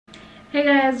Hey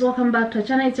guys, welcome back to our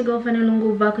channel. It's your girl Fanny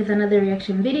Lungu back with another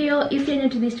reaction video. If you're new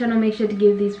to this channel, make sure to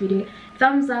give this video a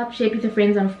thumbs up, share it with your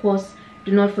friends, and of course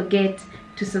do not forget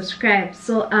to subscribe.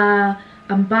 So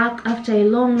I'm back after a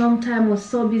long time. I was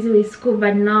so busy with school,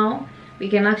 but now we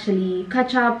can actually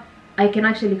catch up. I can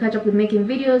actually catch up with making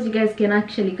videos. You guys can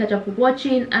actually catch up with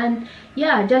watching. And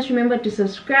yeah, just remember to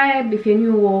subscribe. If you're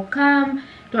new, welcome.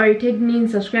 To our returning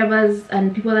subscribers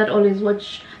and people that always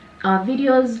watch our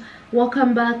videos,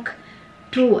 welcome back.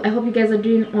 I hope you guys are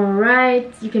doing all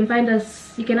right. You can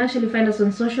actually find us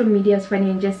on social media as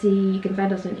Fanny&jessy. You can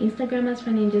find us on Instagram as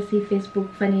Fanny&jessy,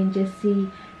 Facebook Fanny&jessy.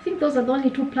 I think those are the only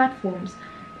two platforms.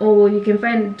 Or you can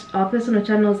find our personal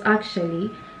channels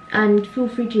actually, and feel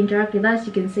free to interact with us.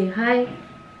 You can say hi,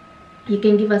 you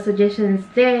can give us suggestions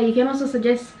there. You can also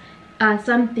suggest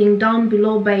something down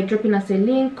below by dropping us a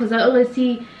link, because I always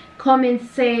see comments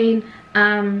saying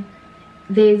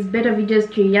there's better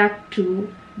videos to react to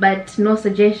but no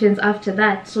suggestions after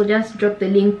that. So just drop the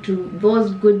link to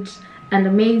those good and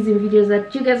amazing videos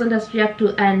that you guys want us to react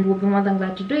to, and we'll be more than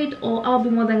glad to do it, or I'll be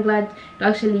more than glad to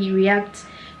actually react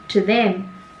to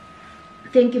them.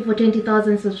 Thank you for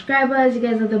 20,000 subscribers. You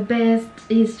guys are the best.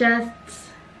 It's just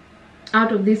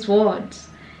out of this world.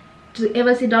 To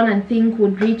ever sit down and think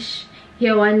would reach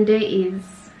here one day is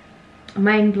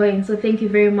mind-blowing. So thank you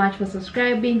very much for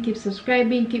subscribing. Keep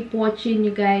subscribing, keep watching.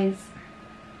 You guys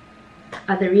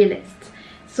are the realest.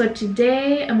 So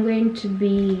today I'm going to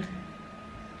be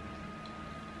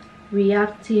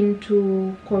reacting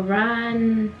to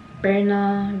Qur'an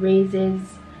burner raises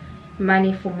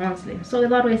money for Muslims. So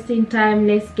without wasting time,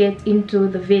 let's get into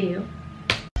the video.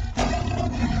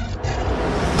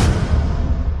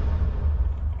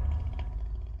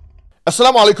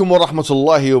 Assalamu alaikum wa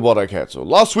rahmatullahi wa barakatuh.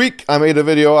 Last week I made a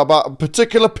video about a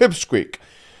particular pipsqueak,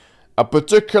 a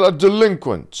particular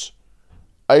delinquent,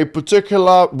 a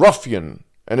particular ruffian,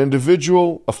 an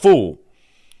individual, a fool,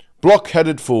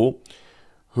 block-headed fool,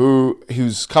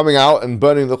 who's coming out and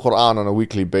burning the Qur'an on a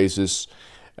weekly basis,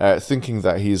 thinking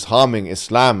that he's harming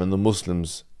Islam and the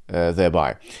Muslims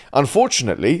thereby.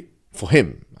 Unfortunately for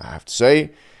him, I have to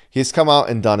say, he's come out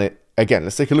and done it again.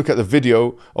 Let's take a look at the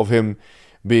video of him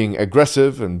being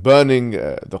aggressive and burning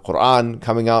the Qur'an,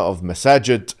 coming out of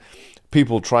masajid,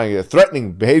 people trying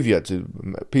threatening behavior to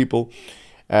people,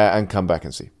 and come back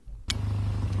and see.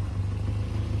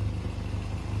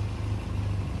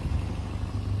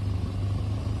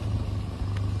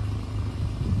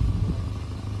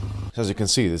 As you can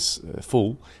see, this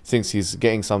fool thinks he's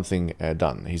getting something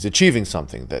done. He's achieving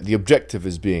something, that the objective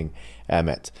is being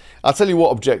met. I'll tell you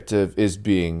what objective is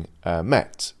being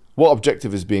met. What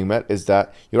objective is being met is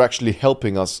that you're actually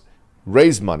helping us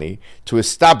raise money to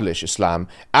establish Islam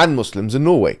and Muslims in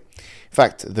Norway. In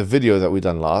fact, the video that we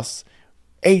done last,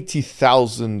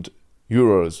 80,000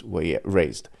 euros were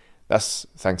raised. That's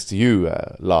thanks to you,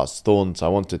 Lars Thorns. I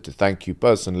wanted to thank you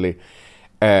personally.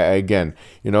 Again,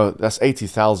 you know, that's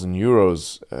 80,000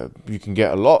 euros. You can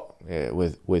get a lot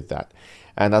with that.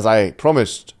 And as I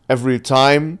promised, every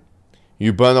time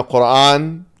you burn a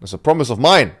Qur'an, that's a promise of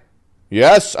mine.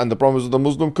 Yes, and the promise of the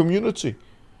Muslim community. It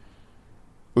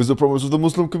was the promise of the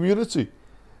Muslim community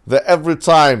that every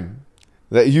time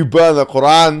that you burn the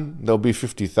Qur'an, there'll be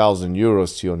 50,000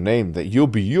 euros to your name, that you'll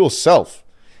be yourself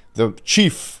the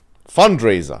chief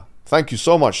fundraiser. Thank you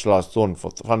so much, Lars Thorn,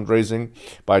 for fundraising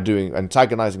by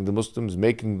antagonizing the Muslims,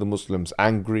 making the Muslims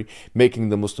angry, making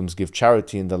the Muslims give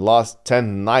charity in the last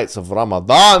 10 nights of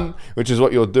Ramadan, which is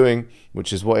what you're doing,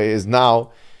 which is what it is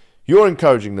now. You're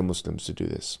encouraging the Muslims to do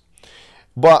this.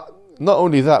 But not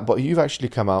only that, but you've actually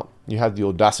come out, you had the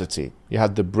audacity, you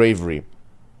had the bravery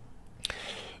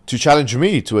to challenge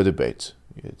me to a debate,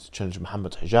 to challenge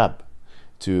Muhammad Hijab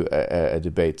to a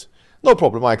debate. No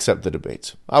problem, I accept the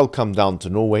debate. I'll come down to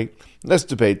Norway. Let's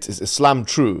debate, is Islam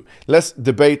true? Let's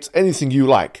debate anything you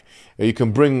like. You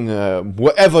can bring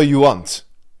whatever you want,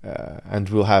 and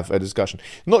we'll have a discussion.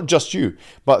 Not just you,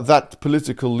 but that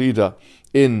political leader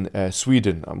in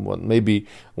Sweden. Maybe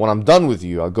when I'm done with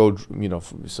you, I'll go, you know,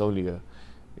 it's only a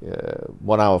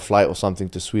 1 hour flight or something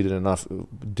to Sweden, and I'll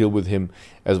deal with him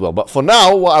as well. But for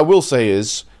now, what I will say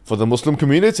is, for the Muslim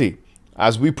community,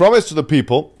 as we promised to the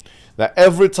people, that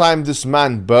every time this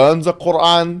man burns a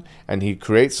Qur'an and he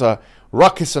creates a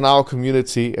ruckus in our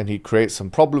community and he creates some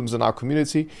problems in our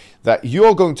community, that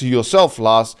you're going to yourself,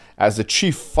 Lars, as the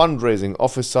chief fundraising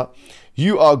officer,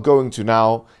 you are going to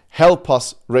now help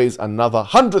us raise another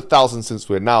 100,000, since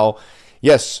we're now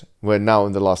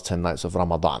in the last 10 nights of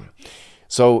Ramadan.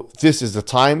 So this is the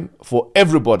time for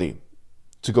everybody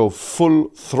to go full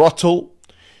throttle,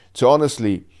 to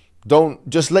honestly, don't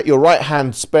just let your right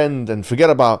hand spend and forget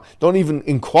about, don't even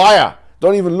inquire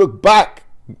Don't even look back.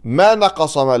 مَا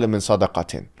نَقَصَ مَالٌ مِّن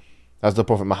صَدَقَةٍ. As the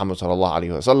Prophet Muhammad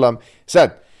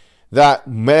said, that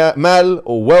mal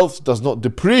or wealth does not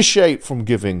depreciate from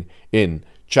giving in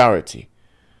charity.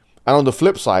 And on the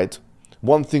flip side,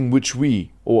 one thing which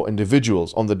we or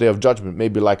individuals on the Day of Judgment,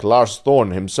 maybe like Lars Thorne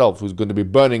himself, who's going to be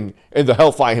burning in the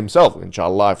hellfire himself,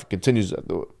 inshallah, if he continues at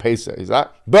the pace that he's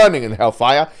at, burning in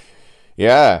hellfire,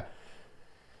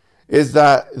 is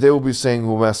that they will be saying,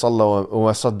 وَمَا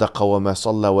صَدَّقَ وَمَا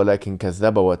صَلَّى وَلَكِنْ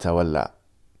كَذَّبَ وَتَوَلَّى.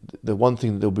 The one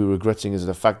thing they'll be regretting is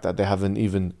the fact that they haven't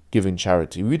even given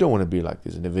charity. We don't want to be like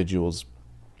these individuals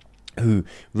who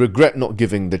regret not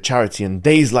giving the charity in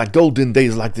days like golden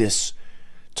days like this.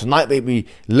 Tonight may be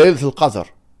Laylatul Qadr.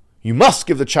 You must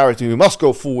give the charity. We must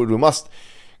go forward. We must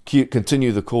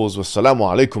continue the cause. Wassalamu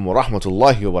alaikum wa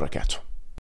rahmatullahi wa barakatuh.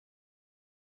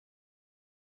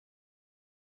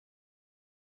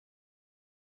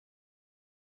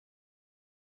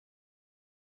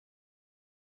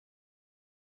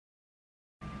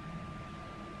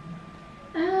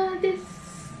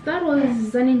 That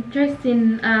was an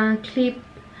interesting clip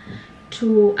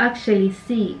to actually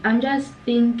see. I'm just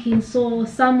thinking, so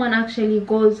someone actually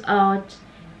goes out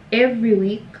every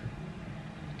week,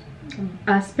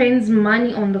 spends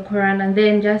money on the Quran and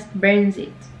then just burns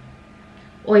it?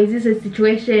 Or is this a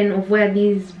situation of where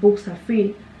these books are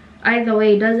free? Either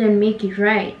way, it doesn't make it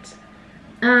right.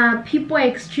 People are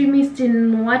extremists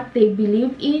in what they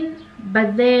believe in,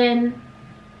 but then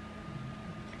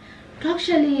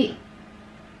actually,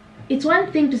 it's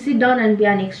one thing to sit down and be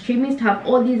an extremist, have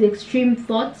all these extreme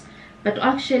thoughts, but to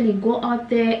actually go out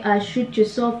there, shoot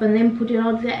yourself and then put it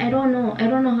out there, I don't know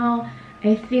how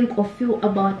I think or feel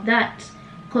about that,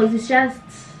 because it's just,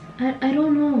 I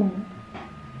don't know.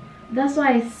 That's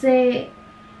why I say,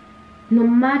 no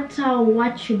matter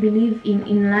what you believe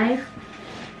in life,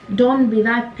 don't be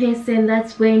that person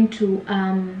that's going to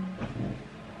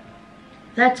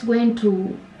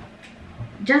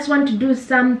just want to do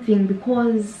something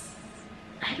because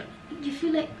you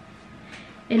feel like,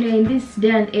 anyway, in this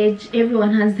day and age,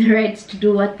 everyone has the right to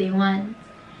do what they want.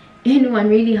 Anyone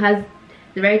really has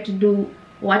the right to do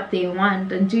what they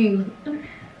want until you,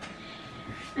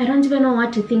 I don't even know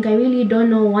what to think. I really don't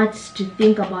know what to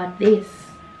think about this.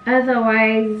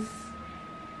 Otherwise,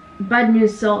 bad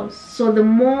news sells. So the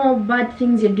more bad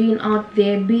things you're doing out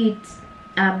there, be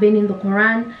it being in the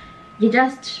Quran, you're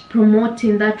just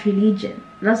promoting that religion.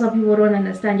 That's what people don't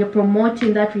understand. You're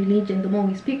promoting that religion. The more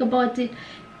we speak about it,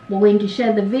 we're going to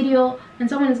share the video, and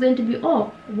someone is going to be,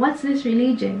 oh, what's this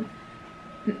religion?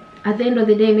 At the end of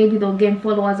the day, maybe they'll gain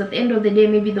followers. At the end of the day,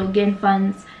 maybe they'll gain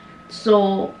fans.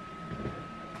 So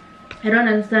I don't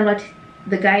understand what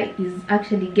the guy is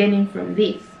actually gaining from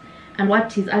this, and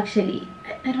what he's actually,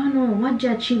 I don't know, what do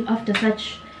you achieve after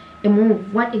such a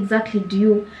move? What exactly do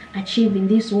you achieve in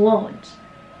this world?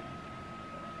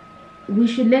 We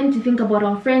should learn to think about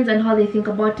our friends and how they think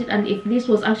about it. And if this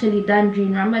was actually done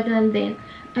during Ramadan, then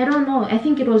I don't know, I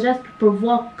think it was just to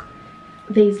provoke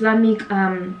the Islamic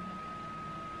the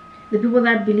people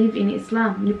that believe in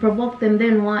Islam. You provoke them,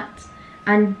 then what?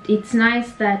 And it's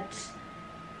nice that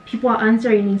people are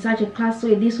answering in such a class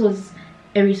way. This was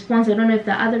a response. I don't know if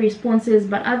there are other responses,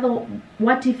 but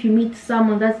what if you meet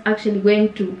someone that's actually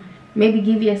going to maybe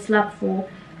give you a slap for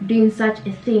doing such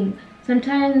a thing?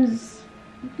 Sometimes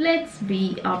let's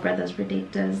be our brothers'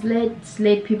 protectors. Let's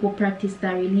let people practice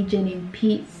their religion in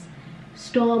peace.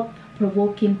 Stop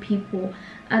provoking people.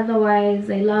 Otherwise,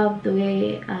 I love the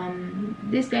way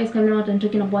this guy is coming out and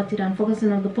talking about it and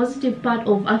focusing on the positive part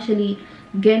of actually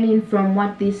gaining from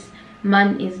what this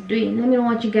man is doing. Let me know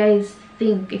what you guys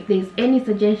think. If there's any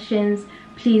suggestions,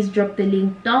 please drop the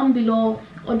link down below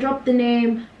or drop the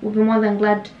name. We'll be more than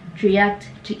glad to react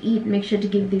to it. Make sure to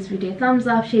give this video a thumbs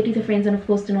up, share it with your friends, and of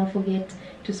course do not forget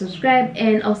to subscribe,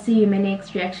 and I'll see you in my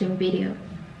next reaction video.